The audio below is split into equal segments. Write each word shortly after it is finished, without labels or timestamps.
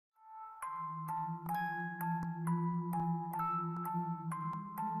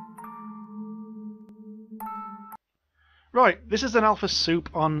Right, this is an alpha soup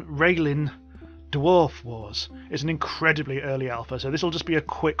on Ralin Dwarf Wars. It's an incredibly early alpha, so this will just be a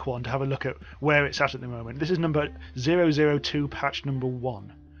quick one to have a look at where it's at the moment. This is number 002, patch number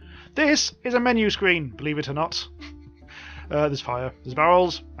 1. This is a menu screen, believe it or not. There's fire, there's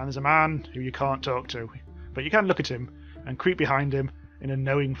barrels, and there's a man who you can't talk to. But you can look at him and creep behind him in a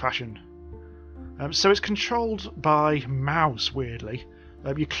knowing fashion. So it's controlled by mouse, weirdly.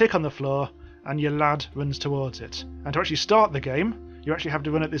 You click on the floor and your lad runs towards it. And to actually start the game, you actually have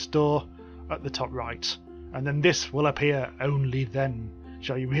to run at this door at the top right. And then this will appear. Only then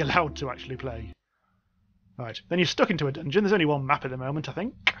shall you be allowed to actually play. Right, then you're stuck into a dungeon. There's only one map at the moment, I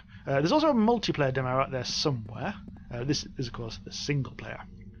think. There's also a multiplayer demo out there somewhere. This is, of course, the single player.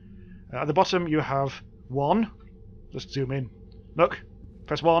 At the bottom you have 1. Just zoom in. Look,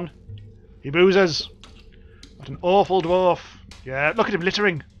 press 1. He boozes. What an awful dwarf. Yeah, look at him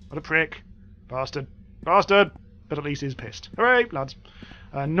littering. What a prick. Bastard. Bastard. But at least he's pissed. Hooray, lads.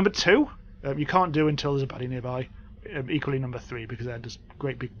 Number 2, you can't do until there's a baddie nearby. Equally number 3, because they're just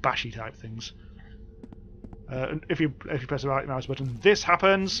great big bashy type things. If you press the right mouse button, this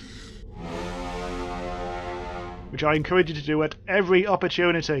happens. Which I encourage you to do at every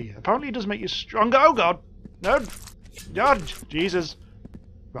opportunity. Apparently it does make you stronger. Oh god! No! God! Jesus!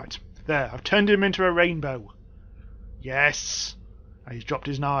 Right. There, I've turned him into a rainbow. Yes! And he's dropped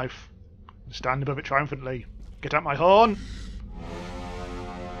his knife. Stand above it triumphantly. Get out my horn!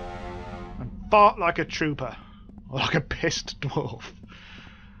 And fart like a trooper. Or like a pissed dwarf.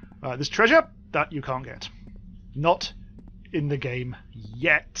 Right, there's treasure that you can't get. Not in the game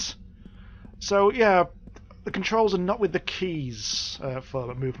yet. So, yeah, the controls are not with the keys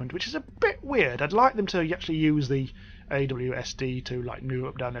for movement, which is a bit weird. I'd like them to actually use the AWSD to like move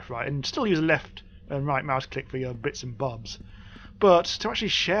up, down, left, right, and still use a left and right mouse click for your bits and bobs. But to actually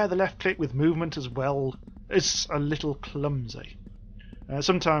share the left click with movement as well is a little clumsy.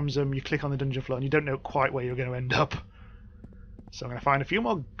 Sometimes you click on the dungeon floor and you don't know quite where you're going to end up. So I'm going to find a few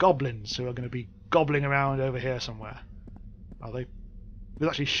more goblins who are going to be gobbling around over here somewhere. Are they? There's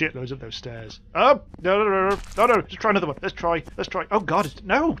actually shitloads up those stairs. Oh! No, just try another one. Let's try. Oh god,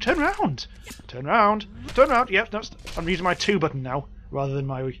 no! Turn round! Turn round! Yep, no, I'm using my 2 button now, rather than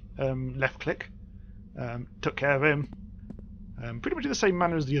my left click. Took care of him. Pretty much in the same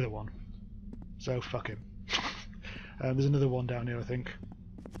manner as the other one. So, fuck him. There's another one down here, I think.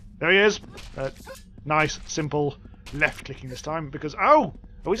 There he is! Nice, simple left clicking this time, because... Oh!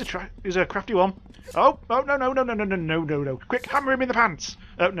 Oh, he's a crafty one. Oh, no. Quick, hammer him in the pants.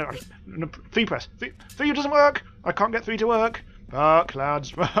 No, 3 press. 3 doesn't work. I can't get 3 to work. Fuck,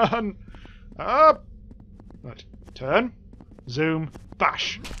 lads, run. Up. Right, turn. Zoom.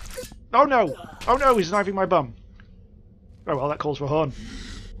 Bash. Oh, no. Oh, no, he's knifing my bum. Oh, well, that calls for a horn.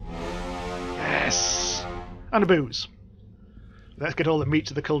 Yes. And a booze. Let's get all the meat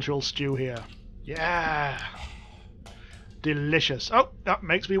to the cultural stew here. Yeah. Delicious. Oh, that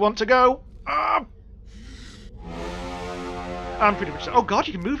makes me want to go. Ah! I'm pretty much... Oh god,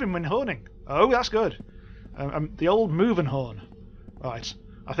 you can move him when horning. Oh, that's good. The old move and horn. Right.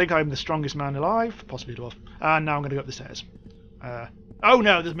 I think I'm the strongest man alive. Possibly a dwarf. And now I'm going to go up the stairs. Oh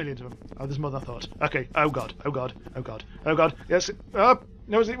no, there's millions of them. Oh, there's more than I thought. Okay. Oh god. Yes. No,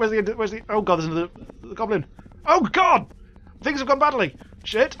 where's the... Oh god, there's another goblin. Oh god! Things have gone badly.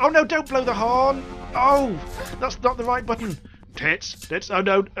 Shit. Oh no, don't blow the horn. Oh, that's not the right button. Tits. Oh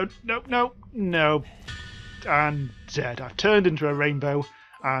no. No. And dead. I've turned into a rainbow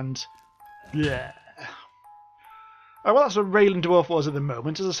and... Bleh. Oh, well, that's what Ralin Dwarf Wars at the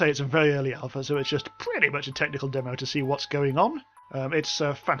moment. As I say, it's a very early alpha, so it's just pretty much a technical demo to see what's going on. It's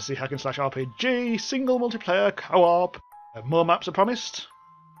a fantasy hack and slash RPG, single multiplayer, co-op. More maps are promised.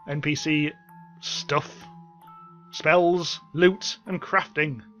 NPC stuff. Spells, loot, and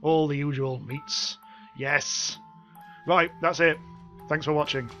crafting. All the usual meats. Yes. Right, that's it. Thanks for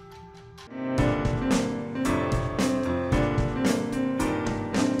watching.